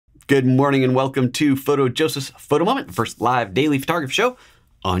Good morning and welcome to PhotoJoseph's Photo Moment, the first live daily photography show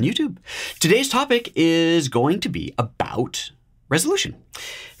on YouTube. Today's topic is going to be about resolution.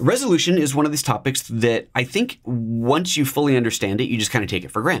 Resolution is one of these topics that I think once you fully understand it, you just kind of take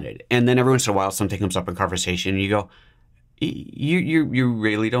it for granted. And then every once in a while, something comes up in conversation and you go, you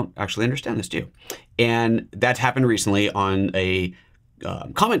really don't actually understand this, do you? And that's happened recently on a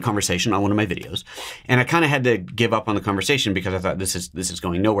comment conversation on one of my videos, and I kind of had to give up on the conversation because I thought this is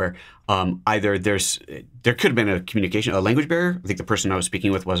going nowhere. Either there could have been a language barrier. I think the person I was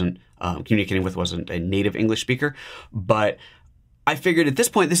speaking with communicating with wasn't a native English speaker, but I figured at this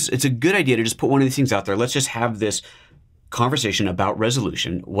point it's a good idea to just put one of these things out there. Let's just have this conversation about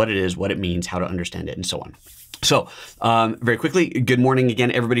resolution, what it is, what it means, how to understand it, and so on. So very quickly, good morning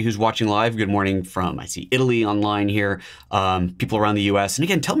again, everybody who's watching live. Good morning from, I see Italy online here, people around the US. And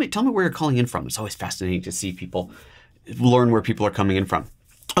again, tell me where you're calling in from. It's always fascinating to see people, learn where people are coming in from.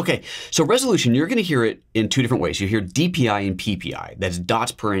 Okay, so resolution, you're going to hear it in two different ways. You hear DPI and PPI, that's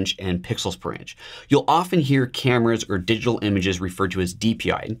dots per inch and pixels per inch. You'll often hear cameras or digital images referred to as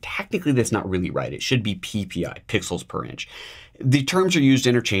DPI, and technically that's not really right. It should be PPI, pixels per inch. The terms are used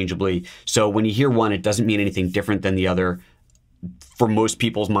interchangeably, so when you hear one, it doesn't mean anything different than the other for most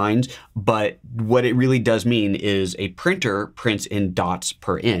people's minds, but what it really does mean is a printer prints in dots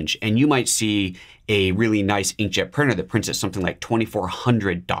per inch, and you might see a really nice inkjet printer that prints at something like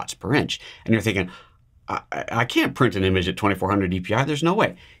 2,400 dots per inch, and you're thinking, I can't print an image at 2,400 DPI, there's no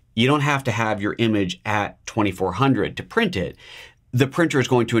way. You don't have to have your image at 2,400 to print it. The printer is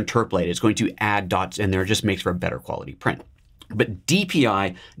going to interpolate, it's going to add dots in there, it just makes for a better quality print. But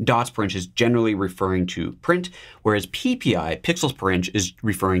DPI, dots per inch, is generally referring to print, whereas PPI, pixels per inch, is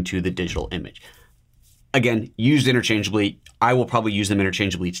referring to the digital image. Again, used interchangeably. I will probably use them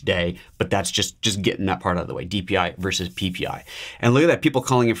interchangeably today, but that's just getting that part out of the way, DPI versus PPI. And look at that, people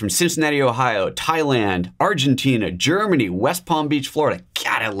calling in from Cincinnati, Ohio, Thailand, Argentina, Germany, West Palm Beach, Florida.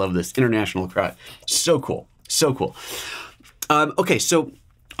 God, I love this international crowd. So cool, so cool. Okay, so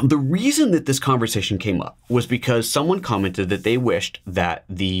the reason that this conversation came up was because someone commented that they wished that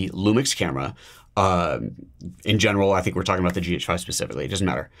the Lumix camera, in general, I think we're talking about the GH5 specifically, it doesn't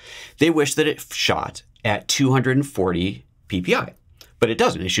matter. They wish that it shot at 240 PPI, but it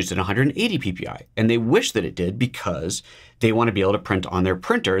doesn't. It shoots at 180 PPI. And they wish that it did because they want to be able to print on their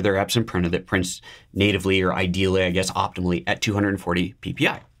printer, their Epson printer that prints natively or ideally, I guess, optimally at 240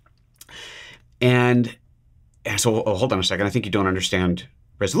 PPI. And so, hold on a second. I think you don't understand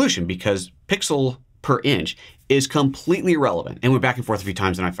resolution because pixel per inch is completely irrelevant. And we're back and forth a few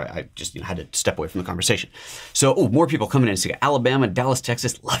times and I just had to step away from the conversation. So, more people coming in. So Alabama, Dallas,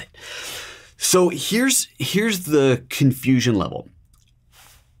 Texas, love it. So here's the confusion level.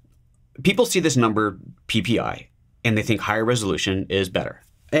 People see this number PPI and they think higher resolution is better.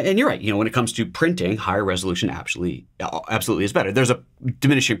 And you're right, you know, when it comes to printing, higher resolution absolutely is better. There's a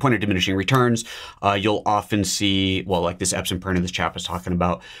point of diminishing returns. You'll often see, well, like this Epson printer this chap was talking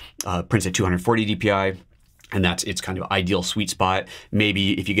about, prints at 240 DPI, and it's kind of ideal sweet spot.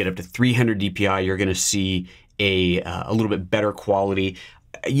 Maybe if you get up to 300 DPI, you're going to see a little bit better quality.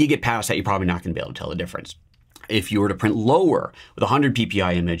 You get past that, you're probably not going to be able to tell the difference. If you were to print lower with a 100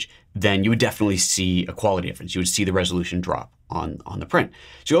 PPI image, then you would definitely see a quality difference. You would see the resolution drop on the print.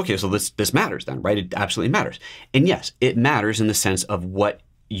 So, okay, so this matters then, right? It absolutely matters. And yes, it matters in the sense of what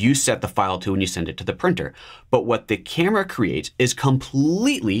you set the file to when you send it to the printer. But what the camera creates is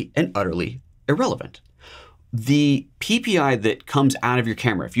completely and utterly irrelevant. The PPI that comes out of your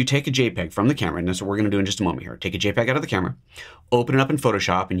camera, if you take a JPEG from the camera, and that's what we're going to do in just a moment here, take a JPEG out of the camera, open it up in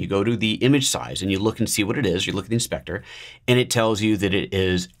Photoshop, and you go to the image size, and you look and see what it is. You look at the inspector, and it tells you that it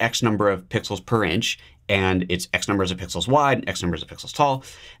is X number of pixels per inch, and it's X numbers of pixels wide, and X numbers of pixels tall.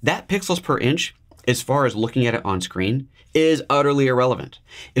 That pixels per inch, as far as looking at it on screen, is utterly irrelevant.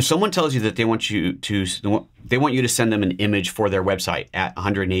 If someone tells you that they want you to send them an image for their website at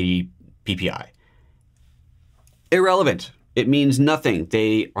 180 PPI, irrelevant. It means nothing.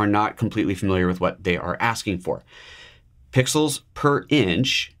 They are not completely familiar with what they are asking for. Pixels per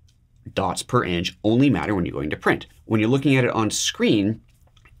inch, dots per inch, only matter when you're going to print. When you're looking at it on screen,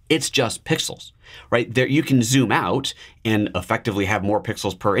 it's just pixels, right? There, you can zoom out and effectively have more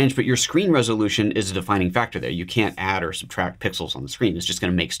pixels per inch, but your screen resolution is a defining factor there. You can't add or subtract pixels on the screen. It's just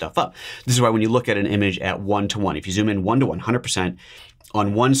going to make stuff up. This is why when you look at an image at 1:1, if you zoom in 1:1, 100%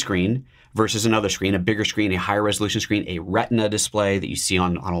 on one screen versus another screen, a bigger screen, a higher resolution screen, a Retina display that you see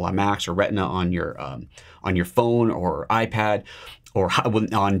on a lot of Macs, or Retina on your phone or iPad, or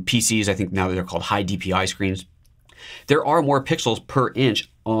on PCs, I think now they're called high DPI screens. There are more pixels per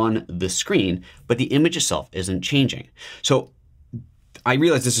inch on the screen, but the image itself isn't changing. So I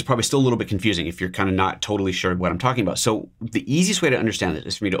realize this is probably still a little bit confusing if you're kind of not totally sure what I'm talking about. So the easiest way to understand this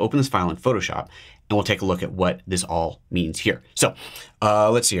is for me to open this file in Photoshop, and we'll take a look at what this all means here. So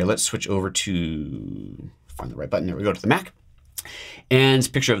let's see here. Let's switch over to, find the right button. There we go, to the Mac. And it's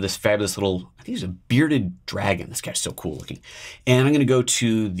a picture of this fabulous little, I think it's a bearded dragon. This guy's so cool looking. And I'm going to go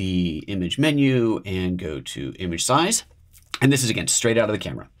to the image menu and go to image size. And this is, again, straight out of the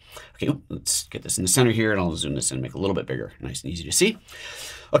camera. Okay, let's get this in the center here, and I'll zoom this in and make it a little bit bigger, nice and easy to see.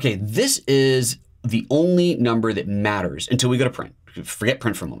 Okay, this is the only number that matters until we go to print. Forget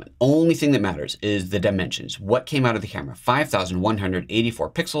print for a moment. Only thing that matters is the dimensions. What came out of the camera?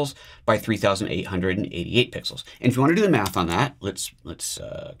 5,184 pixels by 3,888 pixels. And if you want to do the math on that, let's come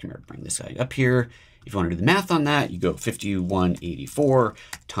here, bring this guy up here. If you want to do the math on that, you go 5184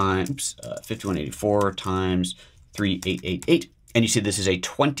 times 5184 times 3888. And you see this is a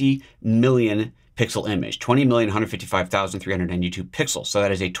 20 million pixel image, 20,155,392 pixels. So that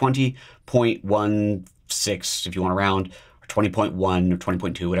is a 20.16, if you want to round, or 20.1 or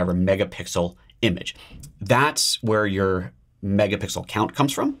 20.2, whatever, megapixel image. That's where your megapixel count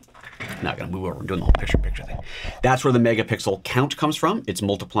comes from. I'm not going to move over. I'm doing the whole picture thing. That's where the megapixel count comes from. It's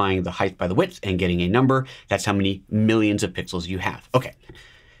multiplying the height by the width and getting a number. That's how many millions of pixels you have. Okay,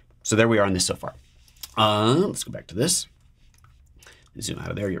 so there we are on this so far. Let's go back to this. Zoom out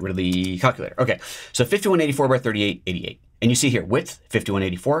of there, get rid of the calculator. Okay, so 5184 by 3888. And you see here, width,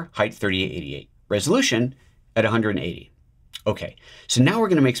 5184, height, 3888. Resolution at 180. Okay, so now we're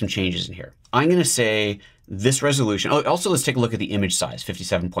going to make some changes in here. I'm going to say this resolution. Oh, also, let's take a look at the image size,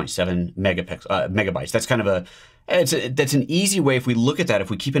 57.7 megabytes. That's kind of that's an easy way. If we look at that, if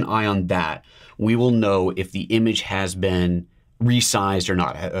we keep an eye on that, we will know if the image has been resized or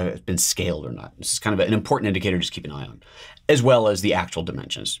not, has been scaled or not. This is kind of an important indicator to just keep an eye on, as well as the actual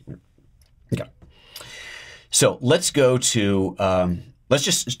dimensions. Okay. So let's go to, let's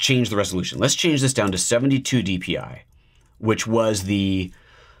just change the resolution. Let's change this down to 72 DPI, which was the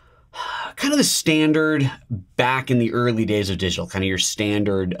kind of the standard back in the early days of digital, kind of your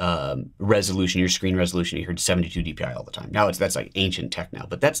standard resolution, your screen resolution. You heard 72 DPI all the time. Now that's like ancient tech now,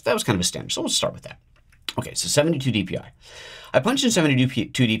 but that was kind of a standard. So we'll start with that. Okay, so 72 DPI. I punched in 72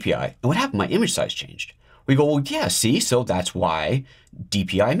 DPI, and what happened? My image size changed. We go, well, yeah, see, so that's why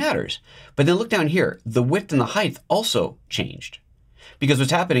DPI matters. But then look down here, the width and the height also changed. Because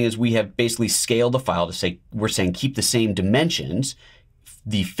what's happening is we have basically scaled the file to say, we're saying keep the same dimensions,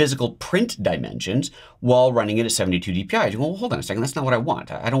 the physical print dimensions, while running it at 72 DPI. Well, hold on a second, that's not what I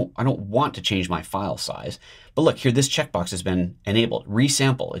want. I don't want to change my file size. But look here, this checkbox has been enabled.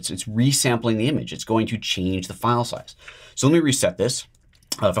 Resample, it's resampling the image. It's going to change the file size. So let me reset this.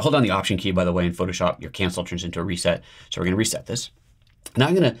 If I hold down the Option key, by the way, in Photoshop, your cancel turns into a reset. So we're going to reset this. Now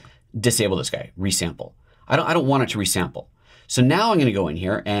I'm going to disable this guy, resample. I don't want it to resample. So now I'm going to go in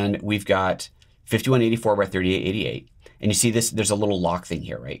here, and we've got 5184 by 3888. And you see this, there's a little lock thing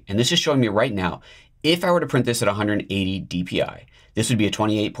here, right? And this is showing me right now, if I were to print this at 180 DPI, this would be a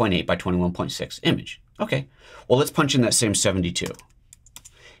 28.8 by 21.6 image. Okay, well, let's punch in that same 72.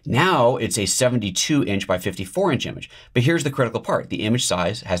 Now it's a 72 inch by 54 inch image. But here's the critical part. The image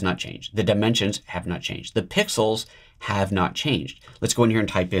size has not changed. The dimensions have not changed. The pixels have not changed. Let's go in here and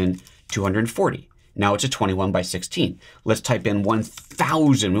type in 240. Now it's a 21 by 16. Let's type in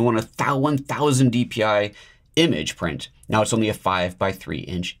 1000. We want a 1000 DPI image print. Now it's only a 5 by 3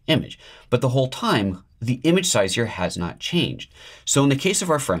 inch image. But the whole time, the image size here has not changed. So in the case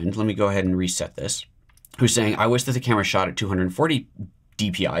of our friend, let me go ahead and reset this, who's saying, I wish that the camera shot at 240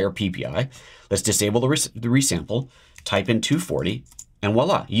 DPI or PPI. Let's disable the resample, type in 240, and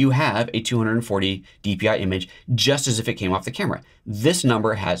voila, you have a 240 DPI image just as if it came off the camera. This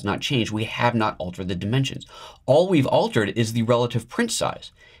number has not changed. We have not altered the dimensions. All we've altered is the relative print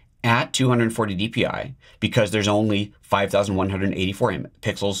size. At 240 DPI, because there's only 5,184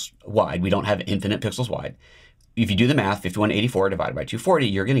 pixels wide, we don't have infinite pixels wide. If you do the math, 5184 divided by 240,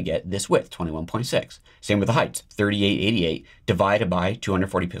 you're going to get this width, 21.6. Same with the height, 3888 divided by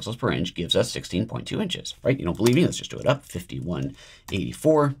 240 pixels per inch gives us 16.2 inches, right? You don't believe me? Let's just do it up.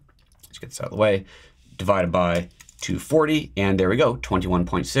 5184, let's get this out of the way, divided by 240, and there we go,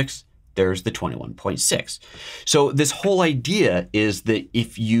 21.6. There's the 21.6. So this whole idea is that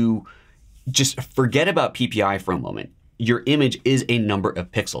if you just forget about PPI for a moment, your image is a number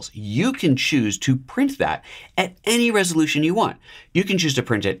of pixels. You can choose to print that at any resolution you want. You can choose to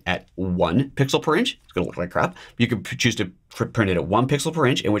print it at 1 pixel per inch. It's going to look like crap. You can choose to print it at 1 pixel per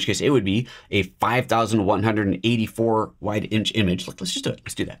inch, in which case it would be a 5,184 wide inch image. Look, let's just do it.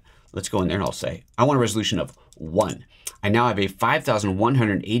 Let's do that. Let's go in there and I'll say, I want a resolution of 1. I now have a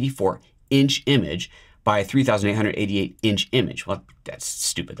 5,184 inch image by 3,888 inch image. Well, that's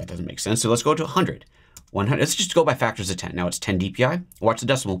stupid. That doesn't make sense. So let's go to 100. 100. Let's just go by factors of 10. Now it's 10 DPI. Watch the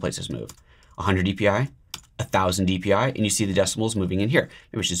decimal places move. 100 DPI, 1,000 DPI, and you see the decimals moving in here.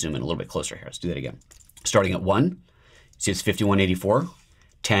 Maybe we should zoom in a little bit closer here. Let's do that again. Starting at 1, see it's 5184.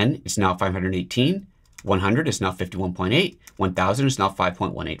 10, it's now 518. 100 is now 51.8. 1,000 is now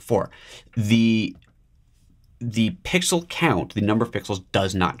 5.184. The pixel count, the number of pixels,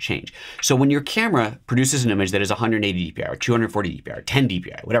 does not change. So when your camera produces an image that is 180 DPI or 240 DPI or 10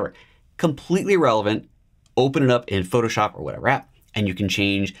 DPI, whatever, completely irrelevant, open it up in Photoshop or whatever app, and you can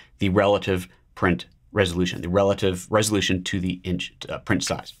change the relative print resolution, the relative resolution to the inch print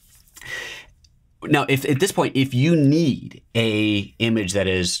size. Now, if at this point, if you need a image that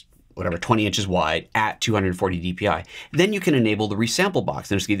is whatever, 20 inches wide at 240 DPI, then you can enable the resample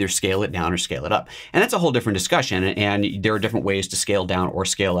box and just either scale it down or scale it up. And that's a whole different discussion. And there are different ways to scale down or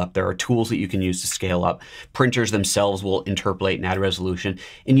scale up. There are tools that you can use to scale up. Printers themselves will interpolate and add resolution.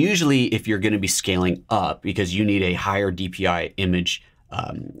 And usually if you're going to be scaling up because you need a higher DPI image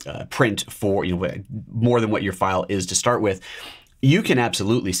print for more than what your file is to start with, you can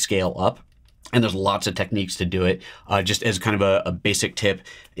absolutely scale up. And there's lots of techniques to do it. Just as kind of a basic tip,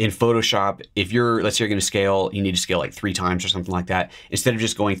 in Photoshop, if let's say you're going to scale, you need to scale like 3 times or something like that. Instead of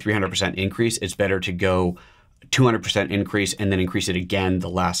just going 300% increase, it's better to go 200% increase and then increase it again the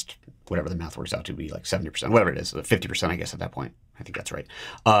last, whatever the math works out to be, like 70%, whatever it is, 50% I guess at that point. I think that's right.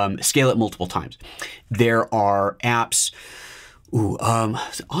 Scale it multiple times. There are apps,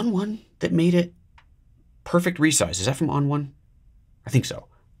 is it On One that made it? Perfect Resize, is that from On One? I think so.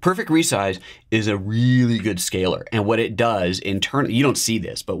 Perfect Resize is a really good scaler. And what it does internally, you don't see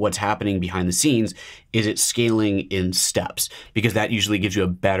this, but what's happening behind the scenes is it's scaling in steps, because that usually gives you a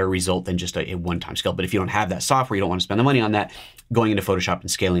better result than just a one-time scale. But if you don't have that software, you don't want to spend the money on that, going into Photoshop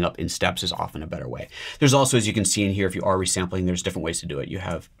and scaling up in steps is often a better way. There's also, as you can see in here, if you are resampling, there's different ways to do it. You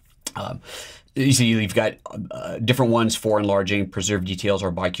have you see, you've got different ones for enlarging, preserve details,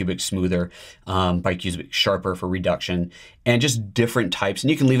 or bicubic smoother, bicubic sharper for reduction, and just different types. And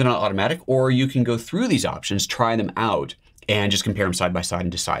you can leave it on automatic, or you can go through these options, try them out, and just compare them side by side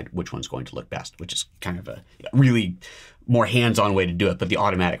and decide which one's going to look best, which is kind of a really more hands-on way to do it. But the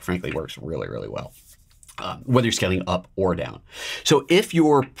automatic, frankly, works really, really well. Whether you're scaling up or down. So if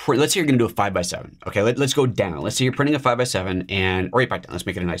you're, let's say you're going to do a 5x7. Okay, let's go down. Let's say you're printing a 5x7 or 8x10. Let's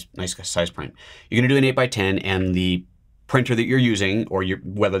make it a nice size print. You're going to do an 8x10, and the printer that you're using, or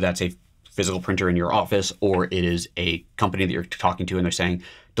whether that's a physical printer in your office or it is a company that you're talking to and they're saying,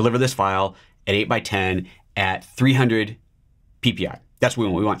 deliver this file at 8x10 at 300 PPI. That's what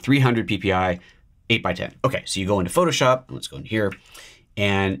we want. We want 300 PPI, 8x10. Okay, so you go into Photoshop. Let's go in here.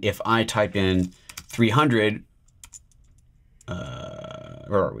 And if I type in 300, where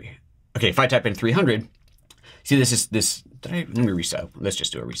are we? Okay, if I type in 300, see let me reset. Let's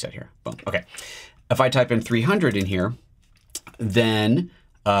just do a reset here. Boom, okay. If I type in 300 in here, then,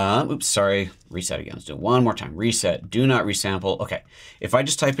 oops, sorry, reset again. Let's do it one more time. Reset, do not resample. Okay, if I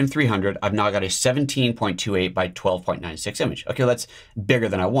just type in 300, I've now got a 17.28 by 12.96 image. Okay, that's bigger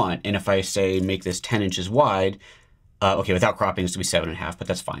than I want. And if I say make this 10 inches wide, okay, without cropping, it's to be 7.5, but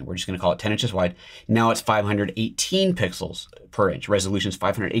that's fine. We're just going to call it 10 inches wide. Now it's 518 pixels per inch. Resolution is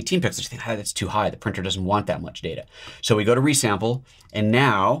 518 pixels. You think, that's too high. The printer doesn't want that much data. So we go to resample, and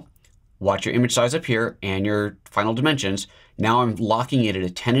now watch your image size up here and your final dimensions. Now I'm locking it at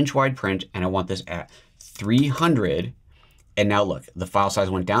a 10-inch wide print, and I want this at 300. And now look, the file size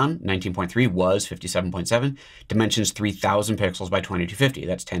went down. 19.3 was 57.7. Dimensions 3,000 pixels by 2250.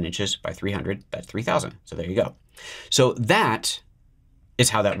 That's 10 inches by 300. That's 3,000. So there you go. So that is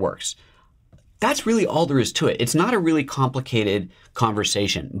how that works. That's really all there is to it. It's not a really complicated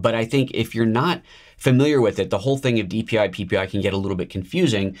conversation, but I think if you're not familiar with it, the whole thing of DPI, PPI can get a little bit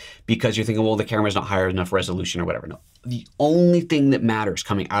confusing because you're thinking, well, the camera's not high enough resolution or whatever. No, the only thing that matters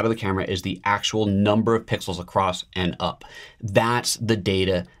coming out of the camera is the actual number of pixels across and up. That's the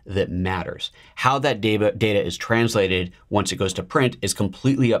data that matters. How that data is translated once it goes to print is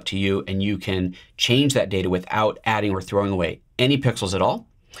completely up to you, and you can change that data without adding or throwing away any pixels at all.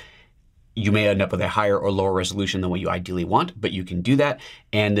 You may end up with a higher or lower resolution than what you ideally want, but you can do that.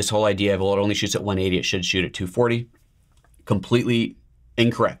 And this whole idea of, well, it only shoots at 180, it should shoot at 240, completely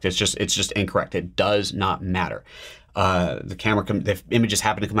incorrect. It's just incorrect. It does not matter. The images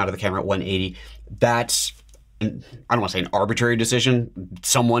happen to come out of the camera at 180. That's, I don't want to say an arbitrary decision.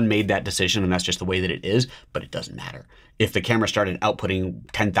 Someone made that decision, and that's just the way that it is, but it doesn't matter. If the camera started outputting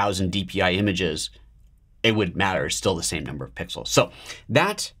 10,000 DPI images, it wouldn't matter. It's still the same number of pixels. So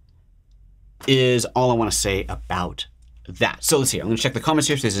that is all I want to say about that. So let's see. I'm going to check the comments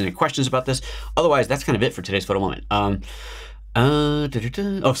here if there's any questions about this. Otherwise, that's kind of it for today's photo moment.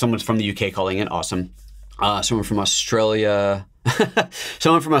 Oh, someone's from the UK calling in. Awesome. Someone from Australia.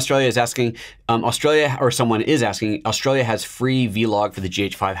 Someone from Australia is asking, someone is asking, Australia has free vlog for the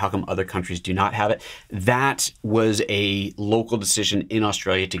GH5. How come other countries do not have it? That was a local decision in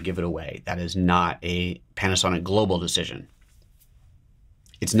Australia to give it away. That is not a Panasonic global decision.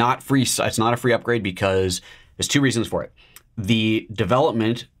 It's not free. It's not a free upgrade because there's two reasons for it. The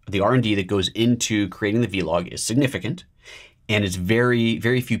development, the R&D that goes into creating the vlog is significant, and it's very,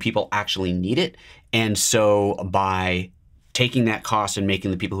 very few people actually need it. And so by taking that cost and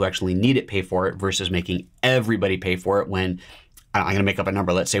making the people who actually need it pay for it versus making everybody pay for it when, I'm going to make up a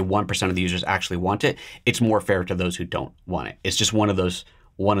number, let's say 1% of the users actually want it, it's more fair to those who don't want it. It's just one of those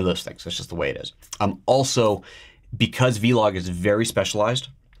things. That's just the way it is. Also, because vlog is very specialized,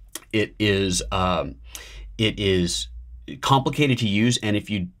 it is complicated to use, and if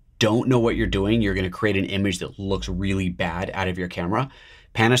you don't know what you're doing, you're going to create an image that looks really bad out of your camera.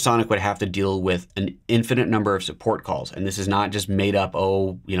 Panasonic would have to deal with an infinite number of support calls, and this is not just made up,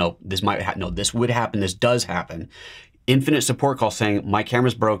 oh, you know, this might happen. No, this would happen. This does happen. Infinite support calls saying, my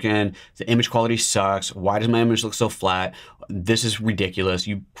camera's broken, the image quality sucks, why does my image look so flat, this is ridiculous,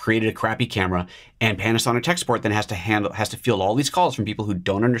 you created a crappy camera, and Panasonic Tech Support then has to field all these calls from people who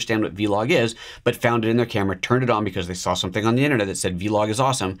don't understand what vlog is, but found it in their camera, turned it on because they saw something on the internet that said vlog is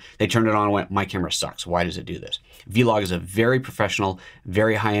awesome, they turned it on and went, my camera sucks, why does it do this? Vlog is a very professional,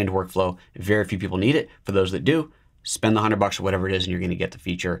 very high-end workflow, very few people need it. For those that do, spend the $100 or whatever it is and you're going to get the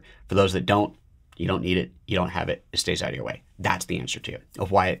feature. For those that don't, you don't need it, you don't have it, it stays out of your way. That's the answer to it, of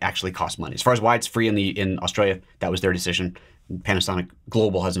why it actually costs money. As far as why it's free in Australia, that was their decision. Panasonic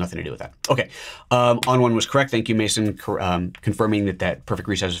Global has nothing to do with that. Okay, On1 was correct. Thank you, Mason, confirming that perfect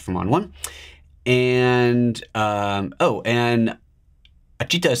resize is from On1. And, and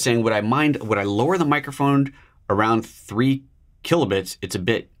Achita is saying, would I lower the microphone around 3 kilobits? It's a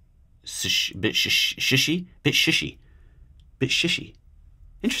bit shishy.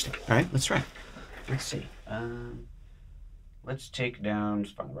 Interesting. All right, let's try. Let's see. Let's take down,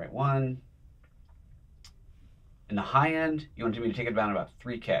 just find the right one. In the high end, you want me to take it down about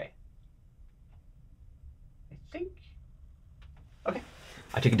 3K. I think. Okay.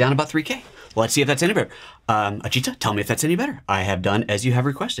 I take it down about 3K. Well, let's see if that's any better. Achita, tell me if that's any better. I have done as you have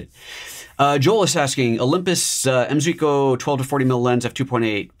requested. Joel is asking, Olympus Mzuiko 12 to 40 mm lens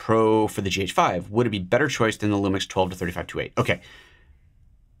f2.8 Pro for the GH5. Would it be better choice than the Lumix 12 to 35 2.8? Okay.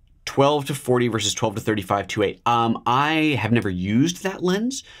 12 to 40 versus 12 to 35 2.8. I have never used that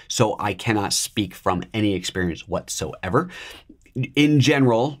lens, so I cannot speak from any experience whatsoever. In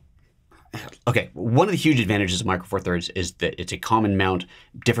general, okay, one of the huge advantages of Micro Four Thirds is that it's a common mount.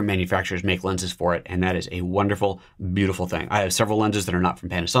 Different manufacturers make lenses for it, and that is a wonderful, beautiful thing. I have several lenses that are not from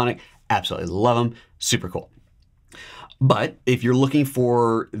Panasonic. Absolutely love them. Super cool. But if you're looking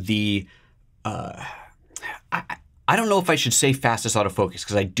for the, I don't know if I should say fastest autofocus,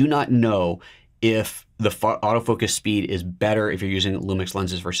 because I do not know if the autofocus speed is better if you're using Lumix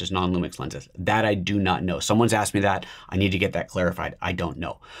lenses versus non-Lumix lenses. That I do not know. Someone's asked me that. I need to get that clarified. I don't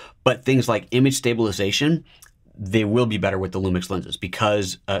know. But things like image stabilization, they will be better with the Lumix lenses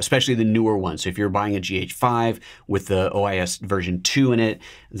because, especially the newer ones. So if you're buying a GH5 with the OIS version 2 in it,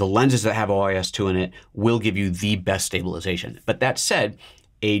 the lenses that have OIS 2 in it will give you the best stabilization. But that said,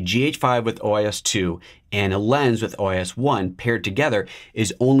 a GH5 with OIS 2 and a lens with OIS 1 paired together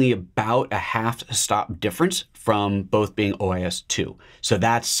is only about a half stop difference from both being OIS 2. So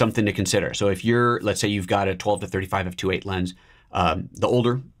that's something to consider. So if you're, let's say you've got a 12 to 35 f2.8 lens, the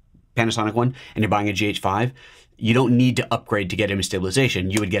older Panasonic one, and you're buying a GH5, you don't need to upgrade to get image stabilization.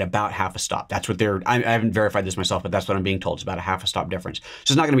 You would get about half a stop. That's what I haven't verified this myself, but that's what I'm being told. It's about a half a stop difference.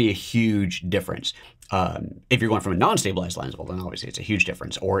 So it's not going to be a huge difference. If you're going from a non-stabilized lens, well, then obviously it's a huge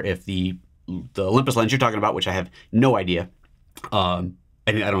difference. Or if the Olympus lens you're talking about, which I have no idea, I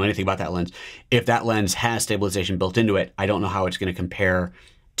don't know anything about that lens. If that lens has stabilization built into it, I don't know how it's going to compare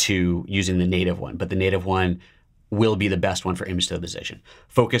to using the native one. But the native one will be the best one for image stabilization.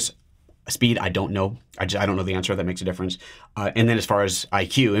 Focus, speed, I don't know. I don't know the answer. That makes a difference. And then as far as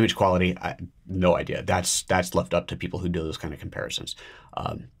IQ, image quality, no idea. That's left up to people who do those kind of comparisons.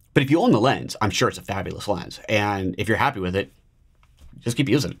 But if you own the lens, I'm sure it's a fabulous lens. And if you're happy with it, just keep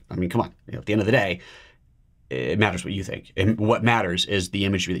using it. I mean, come on. You know, at the end of the day, it matters what you think. And what matters is the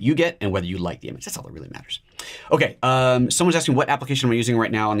imagery that you get and whether you like the image. That's all that really matters. Okay, someone's asking what application am I using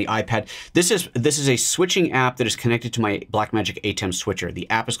right now on the iPad. This is a switching app that is connected to my Blackmagic ATEM switcher. The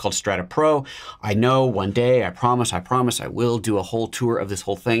app is called Strata Pro. I know one day, I promise I will do a whole tour of this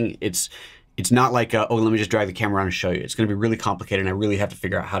whole thing. It's It's not like, oh, let me just drag the camera around and show you. It's going to be really complicated, and I really have to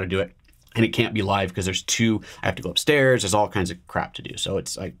figure out how to do it. And it can't be live because I have to go upstairs. There's all kinds of crap to do. So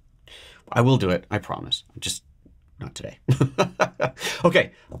it's like, I will do it. I promise. Just not today.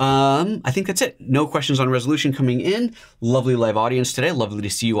 Okay. I think that's it. No questions on resolution coming in. Lovely live audience today. Lovely to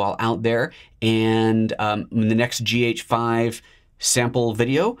see you all out there. And in the next GH5 sample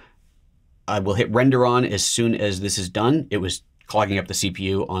video, I will hit render on as soon as this is done. It was clogging up the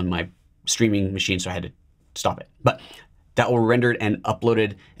CPU on my streaming machine, so I had to stop it. But that will be rendered and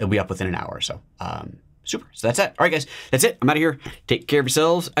uploaded. It'll be up within an hour or so. Super. So that's it. All right, guys, that's it. I'm out of here. Take care of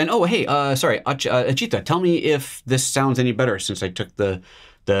yourselves. And oh, hey, sorry, Achita, tell me if this sounds any better since I took the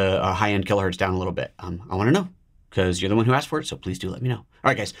high-end kilohertz down a little bit. I want to know because you're the one who asked for it. So please do let me know. All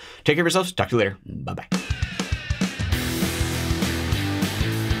right, guys, take care of yourselves. Talk to you later. Bye-bye.